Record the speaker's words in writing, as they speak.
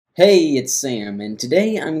Hey, it's Sam, and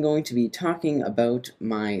today I'm going to be talking about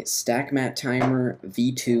my Stackmat Timer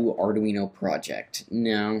V2 Arduino project.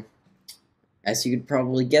 Now, as you could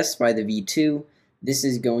probably guess by the V2, this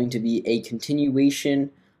is going to be a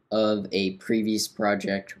continuation of a previous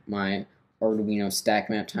project, my Arduino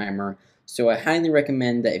Stackmat Timer. So I highly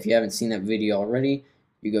recommend that if you haven't seen that video already,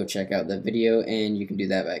 you go check out that video, and you can do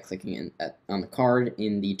that by clicking on the card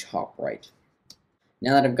in the top right.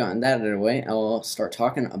 Now that I've gotten that out of the way, I'll start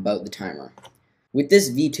talking about the timer. With this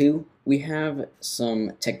V2, we have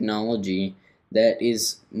some technology that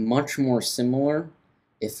is much more similar,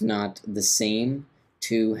 if not the same,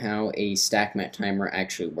 to how a Stackmat timer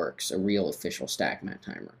actually works, a real official Stackmat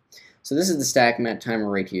timer. So this is the Stackmat timer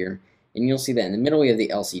right here, and you'll see that in the middle we have the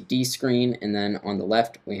LCD screen, and then on the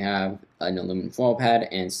left we have an aluminum foil pad,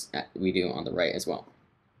 and we do on the right as well.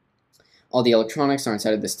 All the electronics are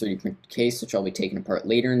inside of this 3D printed case, which I'll be taking apart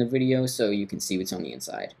later in the video so you can see what's on the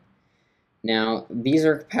inside. Now, these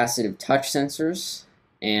are capacitive touch sensors,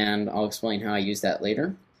 and I'll explain how I use that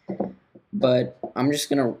later. But I'm just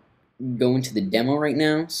going to go into the demo right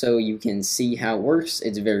now so you can see how it works.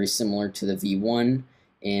 It's very similar to the V1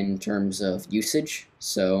 in terms of usage.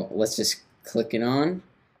 So let's just click it on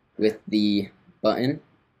with the button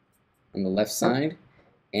on the left side,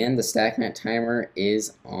 and the Stackmat timer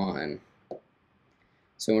is on.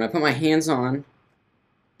 So when I put my hands on,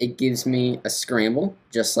 it gives me a scramble,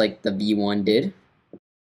 just like the V1 did.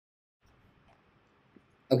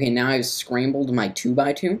 Okay, now I've scrambled my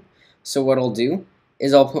 2x2. So what I'll do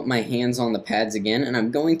is I'll put my hands on the pads again, and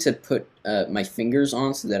I'm going to put my fingers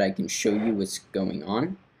on so that I can show you what's going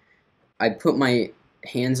on. I put my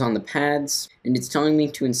hands on the pads, and it's telling me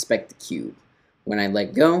to inspect the cube. When I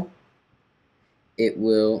let go, it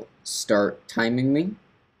will start timing me.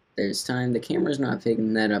 There's time. The camera's not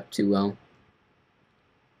picking that up too well.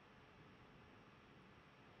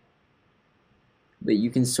 But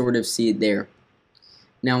you can sort of see it there.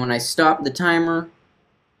 Now when I stop the timer,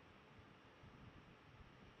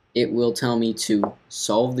 it will tell me to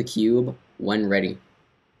solve the cube when ready.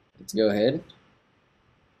 Let's go ahead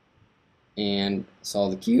and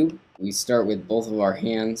solve the cube. We start with both of our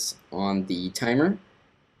hands on the timer,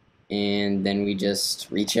 and then we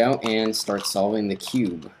just reach out and start solving the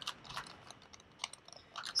cube.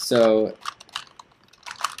 So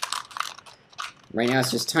right now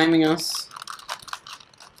it's just timing us.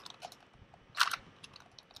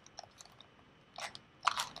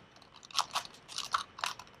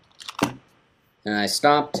 And I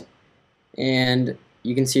stopped, and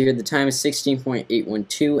you can see here the time is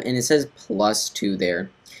 16.812, and it says +2 there.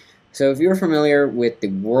 So if you're familiar with the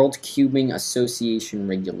World Cubing Association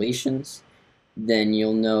regulations, then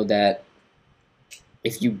you'll know that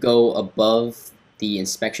if you go above the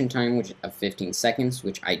inspection time, which of 15 seconds,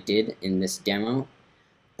 which I did in this demo,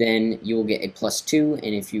 then you will get a +2,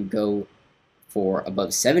 and if you go for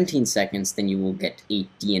above 17 seconds, then you will get a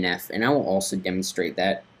DNF, and I will also demonstrate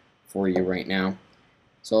that for you right now.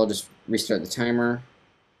 So I'll just restart the timer.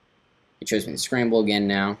 It shows me the scramble again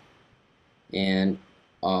now, and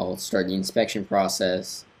I'll start the inspection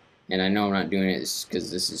process. And I know I'm not doing it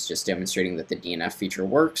because this is just demonstrating that the DNF feature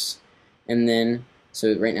works. And then,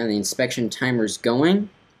 so right now the inspection timer is going,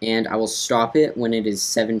 and I will stop it when it is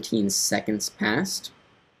 17 seconds past.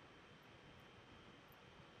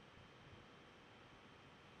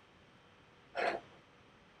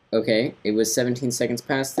 Okay, it was 17 seconds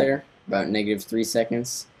past there, about -3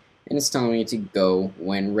 seconds, and it's telling me to go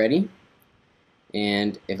when ready.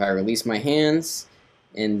 And if I release my hands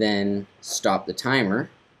and then stop the timer,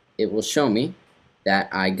 it will show me that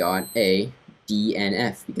I got a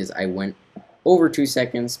DNF because I went over 2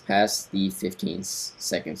 seconds past the 15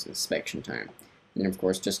 seconds inspection time. And then of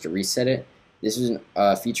course, just to reset it, this is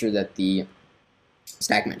a feature that the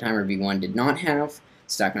Stackmat Timer V1 did not have.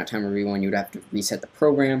 Stackmat Timer V1, you would have to reset the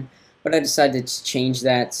program, but I decided to change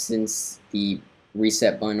that since the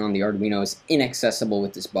reset button on the Arduino is inaccessible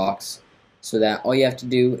with this box, so that all you have to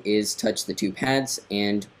do is touch the 2 pads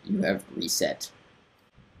and you have reset.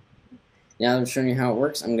 Now that I'm showing you how it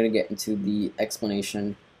works, I'm going to get into the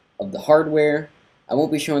explanation of the hardware. I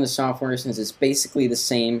won't be showing the software since it's basically the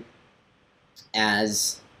same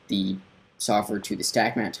as the software to the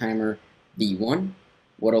Stackmat Timer V1.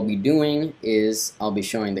 What I'll be doing is I'll be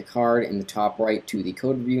showing the card in the top right to the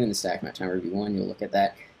code review in the Stackmat Timer V1. You'll look at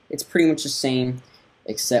that. It's pretty much the same,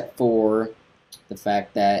 except for the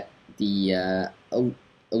fact that the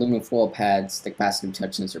aluminum foil pads, the capacitive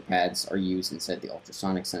touch sensor pads, are used inside the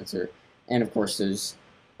ultrasonic sensor. And of course there's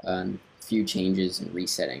few changes and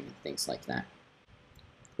resetting and things like that.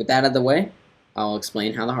 With that out of the way, I'll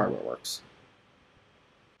explain how the hardware works.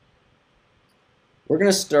 We're going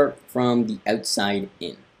to start from the outside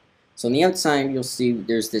in. So on the outside, you'll see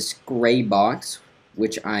there's this gray box,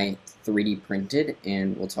 which I 3D printed,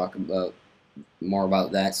 and we'll talk about more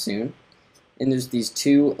about that soon. And there's these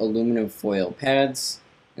two aluminum foil pads,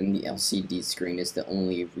 and the LCD screen is the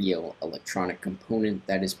only real electronic component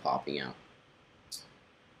that is popping out.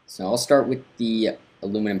 So I'll start with the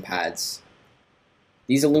aluminum pads.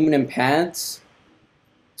 These aluminum pads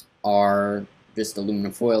are just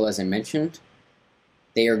aluminum foil, as I mentioned.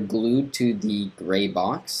 They are glued to the gray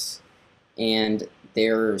box, and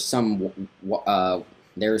there are some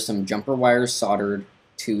jumper wires soldered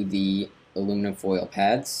to the aluminum foil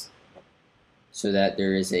pads so that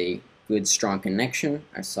there is a good strong connection.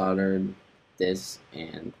 I soldered this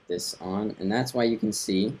and this on, and that's why you can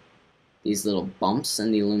see these little bumps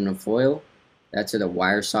in the aluminum foil. That's where the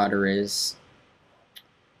wire solder is.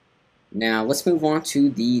 Now let's move on to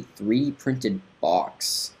the 3D printed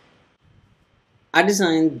box. I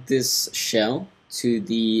designed this shell to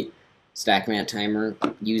the Stackmat timer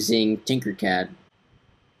using Tinkercad.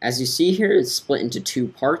 As you see here, it's split into two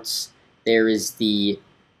parts. There is the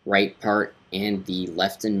right part and the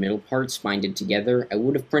left and middle parts binded together. I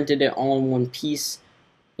would have printed it all in one piece,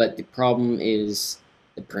 but the problem is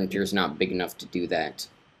the printer is not big enough to do that.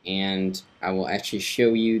 And I will actually show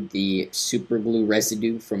you the super glue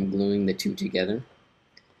residue from gluing the two together.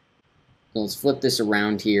 So let's flip this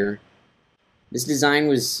around here. This design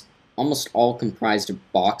was almost all comprised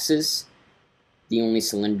of boxes. The only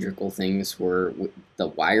cylindrical things were the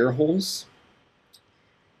wire holes.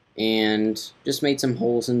 And just made some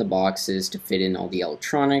holes in the boxes to fit in all the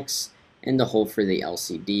electronics and the hole for the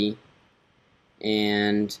LCD.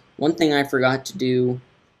 And one thing I forgot to do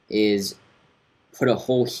is put a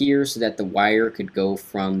hole here so that the wire could go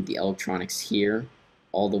from the electronics here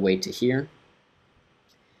all the way to here.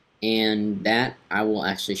 And that I will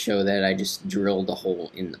actually show that I just drilled a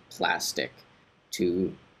hole in the plastic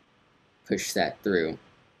to push that through.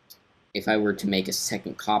 If I were to make a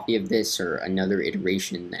second copy of this or another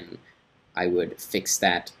iteration, then I would fix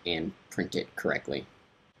that and print it correctly.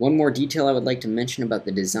 One more detail I would like to mention about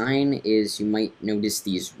the design is you might notice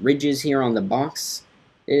these ridges here on the box.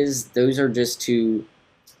 Those are just to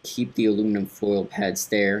keep the aluminum foil pads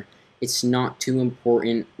there. It's not too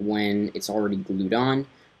important when it's already glued on.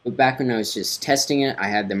 But back when I was just testing it, I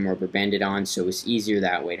had them rubber banded on, so it's easier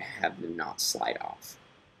that way to have them not slide off.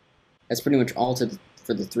 That's pretty much all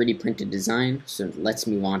for the 3D printed design, so let's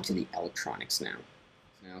move on to the electronics now.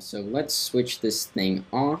 So let's switch this thing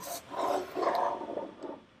off.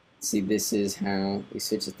 See, this is how we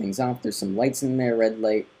switch the things off. There's some lights in there, red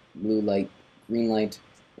light, blue light, green light,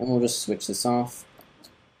 and we'll just switch this off.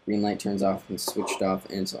 Green light turns off and switched off,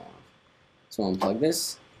 and it's off. So I'll unplug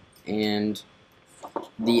this, and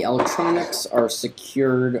the electronics are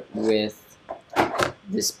secured with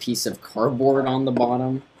this piece of cardboard on the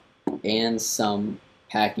bottom and some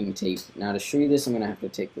packing tape. Now to show you this, I'm going to have to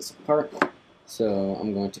take this apart. So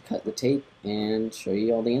I'm going to cut the tape and show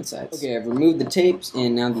you all the insides. Okay, I've removed the tapes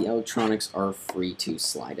and now the electronics are free to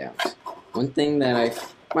slide out. One thing that I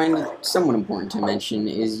find somewhat important to mention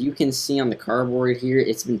is you can see on the cardboard here,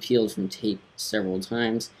 it's been peeled from tape several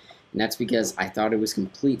times. And that's because I thought it was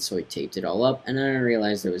complete, so I taped it all up, and then I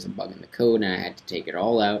realized there was a bug in the code, and I had to take it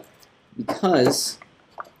all out, because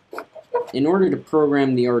in order to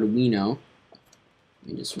program the Arduino,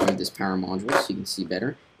 let me just remove this power module so you can see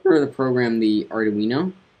better. In order to program the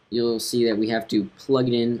Arduino, you'll see that we have to plug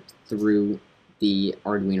it in through the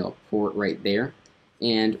Arduino port right there,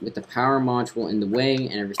 and with the power module in the way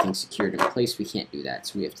and everything secured in place, we can't do that,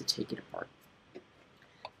 so we have to take it apart.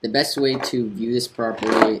 The best way to view this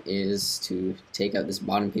properly is to take out this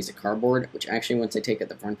bottom piece of cardboard, which actually, once I take out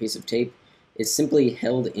the front piece of tape, is simply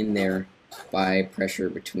held in there by pressure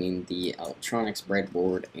between the electronics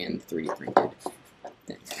breadboard and the 3D printed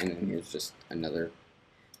thing. And then here's just another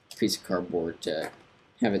piece of cardboard to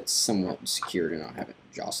have it somewhat secured and not have it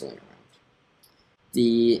jostling around.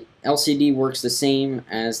 The LCD works the same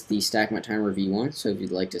as the Stackmat Timer V1, so if you'd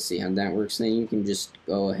like to see how that works, then you can just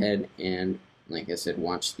go ahead and, like I said,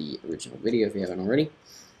 watch the original video if you haven't already.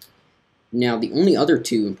 Now, the only other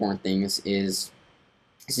two important things is,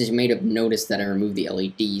 you may have noticed that I removed the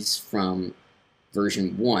LEDs from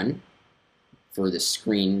version 1 for the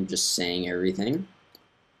screen just saying everything.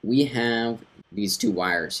 We have these two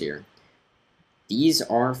wires here. These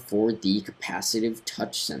are for the capacitive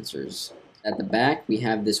touch sensors. At the back, we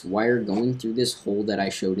have this wire going through this hole that I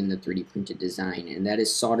showed in the 3D printed design, and that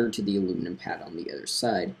is soldered to the aluminum pad on the other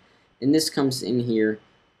side. And this comes in here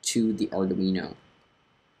to the Arduino.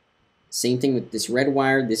 Same thing with this red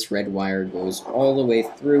wire. This red wire goes all the way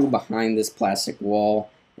through behind this plastic wall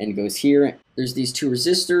and it goes here. There's these two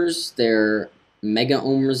resistors. They're Mega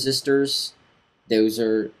Ohm resistors. Those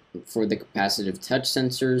are for the capacitive touch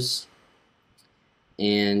sensors,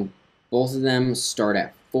 and both of them start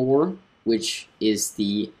at 4, which is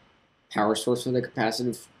the power source for the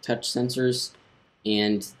capacitive touch sensors,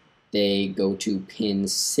 and they go to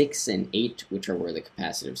pins 6 and 8, which are where the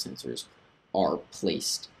capacitive sensors are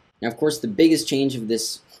placed. Now, of course, the biggest change of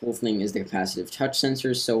this whole thing is the capacitive touch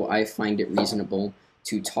sensors, so I find it reasonable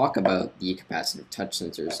to talk about the capacitive touch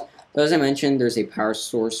sensors. So as I mentioned, there's a power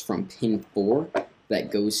source from pin 4 that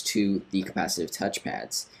goes to the capacitive touch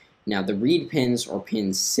pads. Now, the read pins are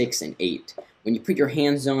pins 6 and 8. When you put your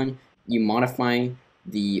hands on, you modify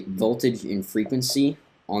the voltage and frequency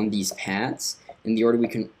on these pads, and the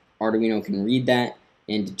Arduino can read that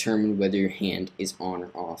and determine whether your hand is on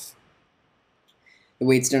or off. The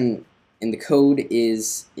way it's done in the code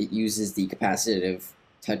is it uses the capacitive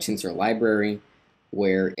touch sensor library,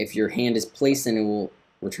 where if your hand is placed, then it will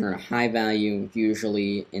return a high value,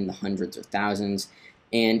 usually in the hundreds or thousands,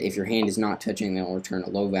 and if your hand is not touching, then it will return a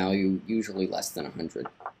low value, usually less than 100.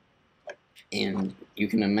 And you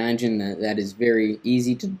can imagine that that is very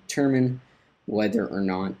easy to determine whether or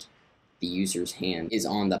not the user's hand is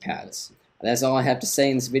on the pads. That's all I have to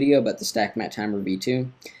say in this video about the Stackmat Timer V2.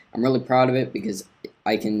 I'm really proud of it because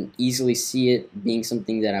I can easily see it being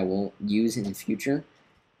something that I will use in the future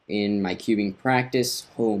in my cubing practice,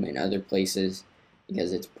 home, and other places,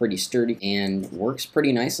 because it's pretty sturdy and works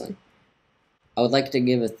pretty nicely. I would like to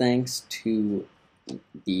give a thanks to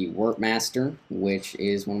the Workmaster, which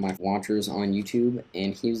is one of my watchers on YouTube,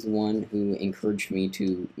 and he's the one who encouraged me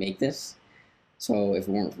to make this. So if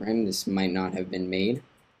it weren't for him, this might not have been made.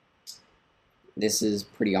 This is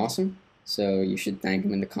pretty awesome, so you should thank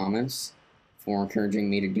him in the comments for encouraging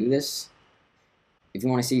me to do this. If you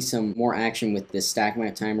want to see some more action with this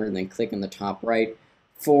Stackmat timer, then click on the top right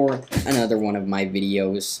for another one of my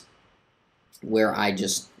videos where I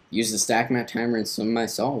just use the Stackmat timer in some of my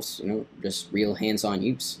solves, just real hands-on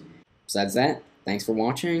use. Besides that, thanks for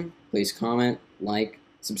watching. Please comment, like,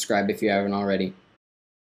 subscribe if you haven't already.